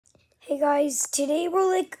Hey guys, today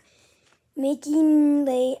we're making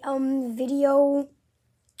video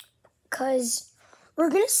cause we're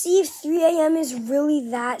gonna see if 3 a.m. is really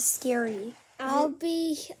that scary. I'll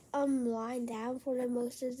be lying down for the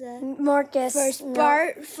most of the Marcus,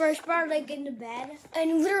 first part like in the bed.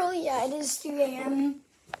 And literally, yeah, it is 3 a.m.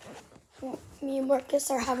 Me and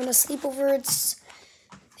Marcus are having a sleepover.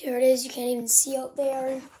 There it is. You can't even see out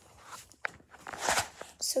there.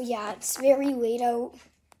 So yeah, it's very late out.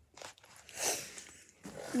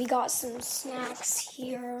 We got some snacks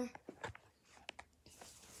here.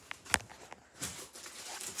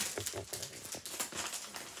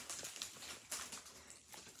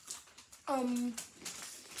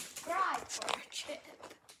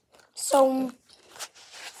 So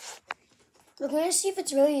we're gonna see if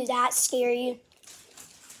it's really that scary,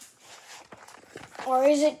 or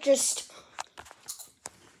is it just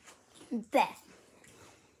bleh?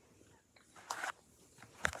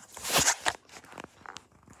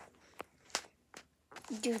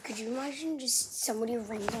 Dude, could you imagine just somebody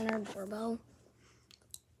rings on our doorbell?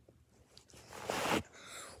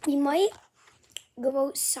 We might go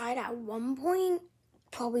outside at one point.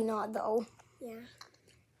 Probably not, though. Yeah.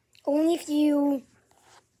 Only if you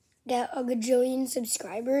get a gajillion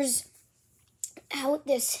subscribers.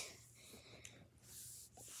 Let's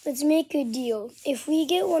make a deal. If we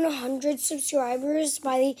get 100 subscribers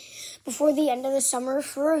before the end of the summer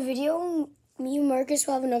for a video, me and Marcus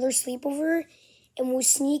will have another sleepover, and we'll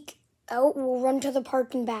sneak out. We'll run to the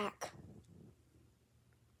park and back.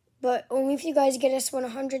 But only if you guys get us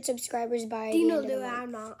 100 subscribers by the end of the month.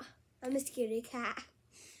 I'm not. I'm a scaredy cat.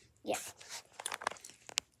 Yeah.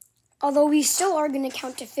 Although we still are going to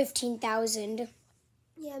count to 15,000.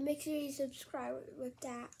 Yeah, make sure you subscribe with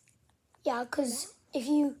that. Yeah, because if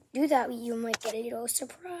you do that, you might get a little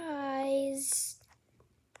surprise.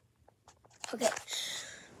 Okay.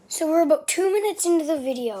 So we're about 2 minutes into the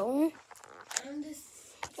video.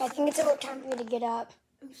 I think it's about time for you to get up.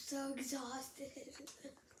 I'm so exhausted.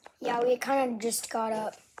 Yeah, we kind of just got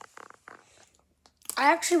up.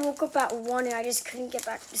 I actually woke up at 1 and I just couldn't get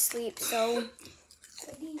back to sleep, so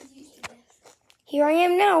here I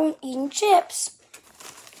am now, eating chips.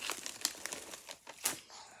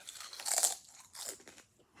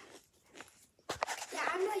 Yeah,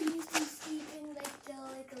 I'm not used to sleeping till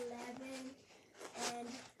 11 and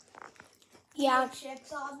Yeah,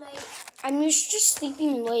 chips all night. I'm used to just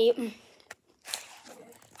sleeping late.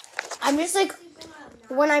 I'm just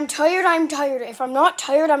when I'm tired, I'm tired. If I'm not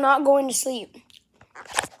tired, I'm not going to sleep.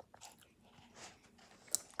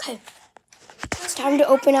 Okay, it's time to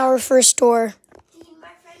open our first door.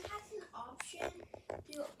 My friend has an option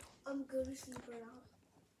to go to sleep or not.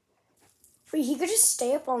 Wait, he could just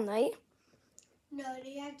stay up all night? No,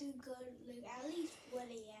 they have to go at least 1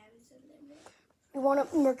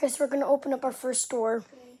 a.m. Marcus, we're going to open up our first door.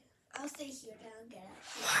 Okay. I'll stay here till I get out.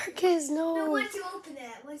 Marcus, no. No, once you open it,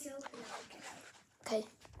 I'll get out. Okay,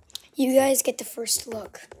 you guys get the first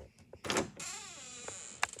look.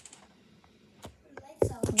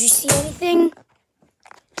 Did you see anything?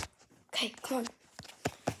 Okay, come on.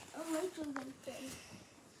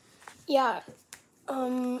 Yeah, I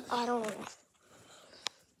don't know.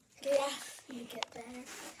 Yeah, you get better.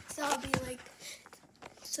 So I'll be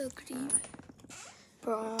so creepy.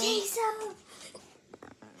 Bro. Queso!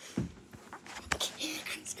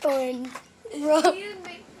 It's going. Bro.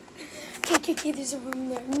 Okay, there's a room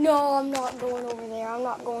there. No, I'm not going over there. I'm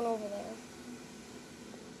not going over there.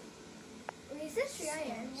 Wait, is this 3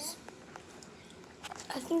 a.m.?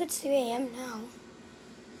 I think it's 3 a.m. now.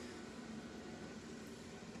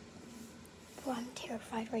 Oh, I'm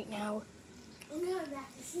terrified right now. I'm going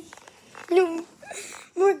back to sleep. No,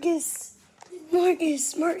 Marcus.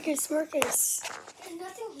 There's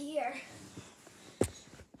nothing here. I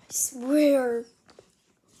swear.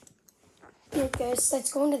 Marcus,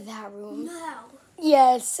 let's go into that room. No.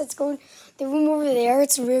 Yes, let's go. The room over there,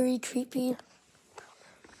 it's very creepy.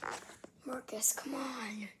 Marcus, come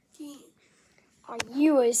on. Are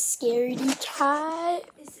you a scaredy cat?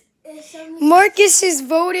 Marcus is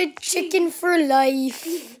voted chicken for life.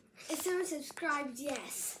 If someone subscribed,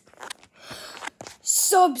 yes.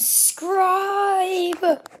 Subscribe.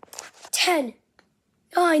 10,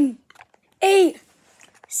 9, 8,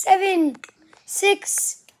 7,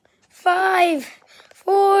 6, 5,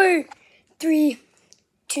 4, 3,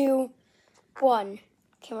 2, 1.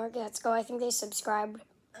 Okay, Marcus, let's go. I think they subscribed.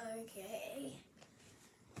 Okay.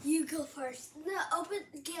 You go first. No, open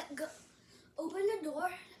the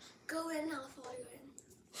door. Go in. I'll follow you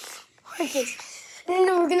in. Okay.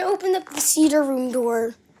 No, we're gonna open up the cedar room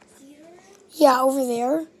door. Cedar room? Yeah, over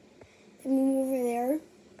there. The room over there.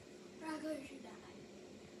 Where I'll go to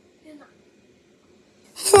that.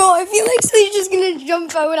 Bro, I feel like Slee's just gonna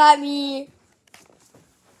jump out at me.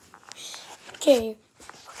 Okay.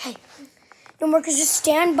 Okay. No, Marcus, just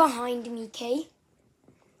stand behind me, okay?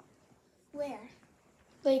 Where?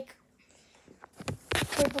 Like,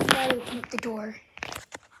 right before I open up the door.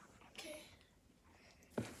 Okay.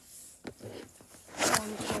 Oh,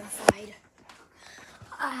 I'm terrified.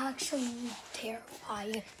 I'm actually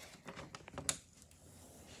terrified.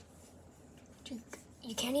 Dude,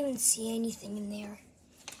 you can't even see anything in there.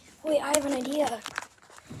 Wait, I have an idea.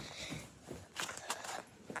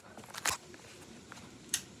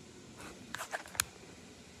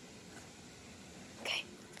 Okay.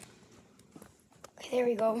 Okay, there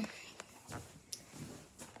we go.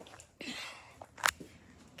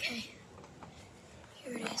 Okay.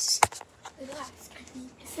 Here it is. Relax.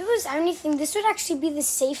 If it was anything, this would actually be the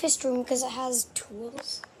safest room because it has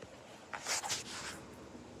tools. I'm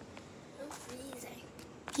freezing.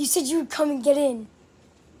 You said you would come and get in.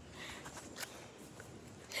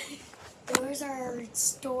 Where's our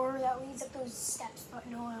store that leads up those steps? But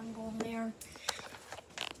no, I'm going there.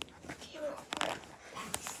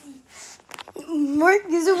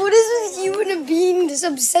 Marcus, what is with you and being just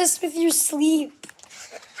obsessed with your sleep?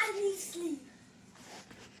 I need sleep.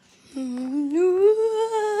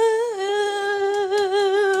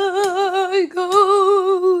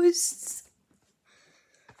 Ghosts.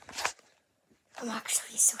 I'm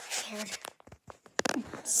actually so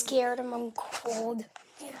scared. I'm cold.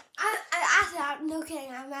 Yeah. I'm no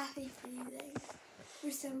kidding. I'm actually freezing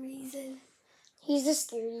for some reason. He's a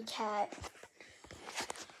scaredy cat.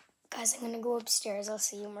 Guys, I'm gonna go upstairs. I'll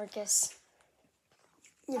see you, Marcus.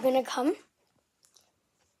 You're gonna come?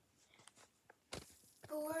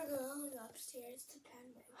 But we're going upstairs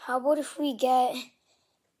depending. How about if we get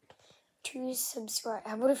 2 subscribe?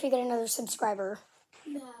 How about if we get another subscriber?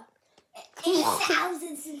 No.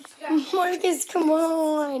 8,000 subscribers. Marcus, come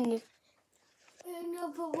on. No,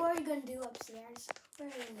 but what are we gonna do upstairs? Where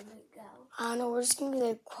are we gonna go? I don't know. We're just gonna be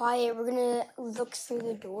like quiet. We're gonna look through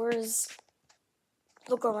the doors,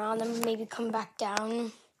 look around them, maybe come back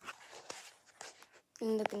down,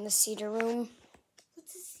 and look in the cedar room.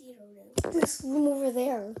 What's a cedar room? This room over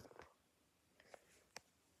there.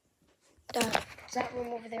 That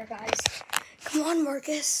room over there, guys. Come on,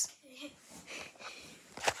 Marcus.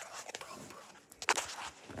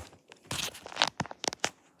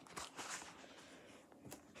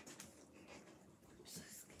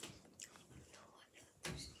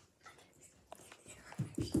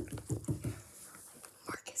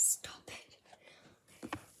 Marcus, stop it.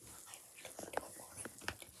 I really don't want it.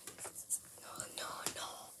 No.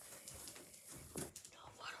 No,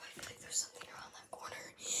 why do I feel like there's something around that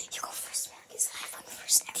corner? You go first, Marcus. I run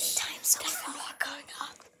first every time, so I'm not going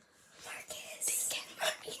up. Marcus, they can't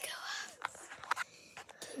let me go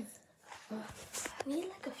up. I need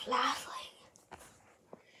like a flashlight.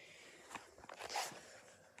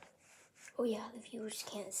 Oh yeah, the viewers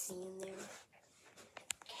can't see in there.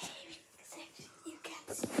 You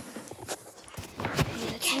can't see.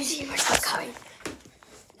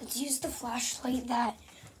 Let's use the flashlight that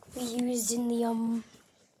we used in the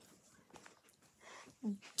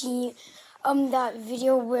that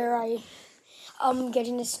video where I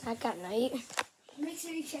getting a snack at night. Make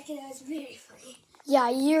sure you check it out. It's very funny. Yeah,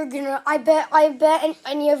 you're gonna. I bet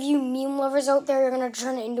any of you meme lovers out there are gonna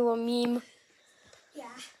turn it into a meme.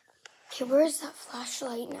 Yeah. Okay, where's that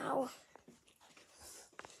flashlight now?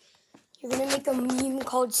 You're gonna make a meme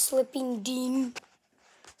called Slipping Dean.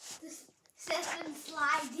 Slip and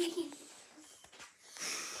sliding.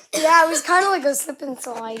 Yeah, it was kind of like a slip and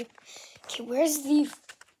slide. Okay, where's the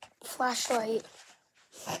flashlight?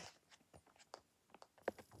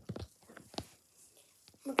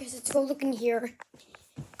 Okay, so let's go look in here.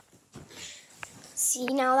 See,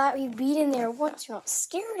 now that we beat in there once, you're not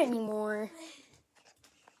scared anymore.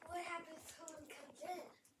 What happens if someone comes in?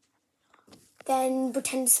 Then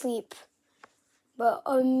pretend to sleep. But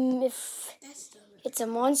if That's dumb. it's a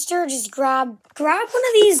monster, just grab one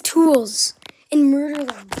of these tools and murder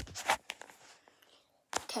them.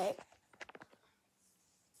 Okay.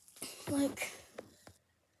 Like,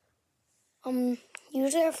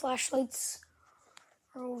 usually our flashlights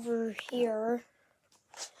are over here.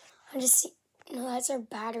 I just see, no, that's our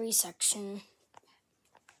battery section.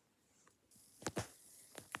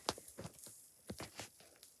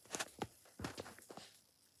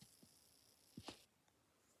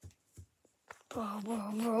 Bro.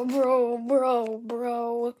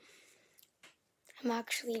 I'm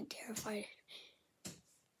actually terrified.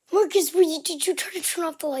 Marcus, did you try to turn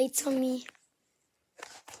off the lights on me?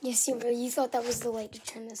 Yes, you were. You thought that was the light to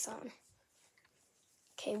turn this on.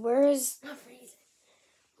 Okay, where is... Not freezing.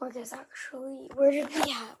 Marcus, actually, where did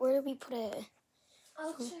we put it?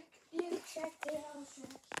 I'll check. You check it. I'll check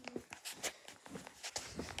here.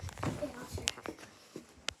 Okay, I'll check.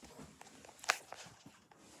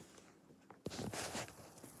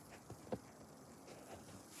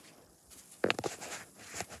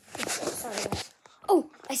 Sorry, guys. Oh,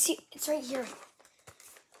 I see. It's right here.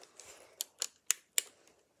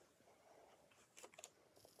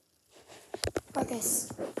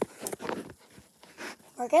 Marcus.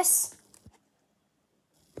 Marcus?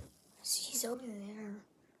 He's over there.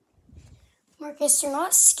 Marcus, you're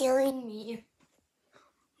not scaring me.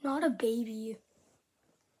 Not a baby.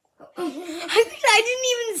 I didn't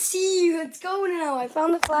even see you. Let's go now. I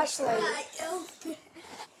found the flashlight.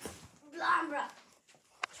 Blah.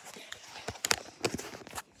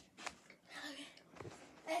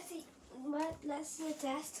 Let's see. Let's see the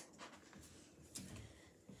test.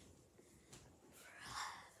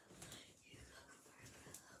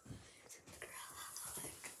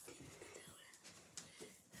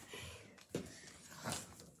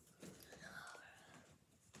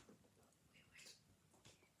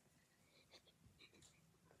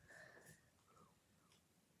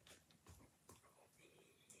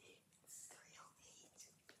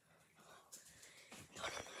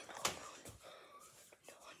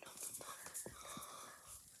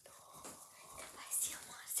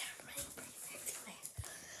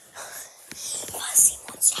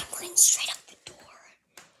 Straight up the door.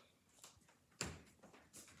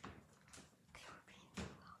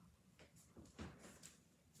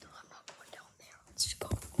 No, I'm not going down there. Let's just go.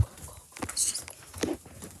 Let's just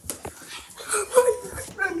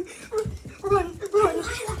run.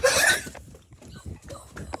 Go.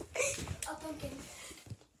 A pumpkin.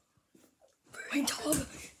 My dog.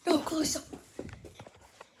 No, close up.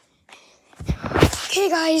 Okay,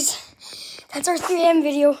 guys. That's our 3 a.m.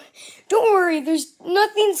 video. Don't worry, there's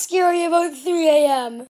nothing scary about 3 a.m.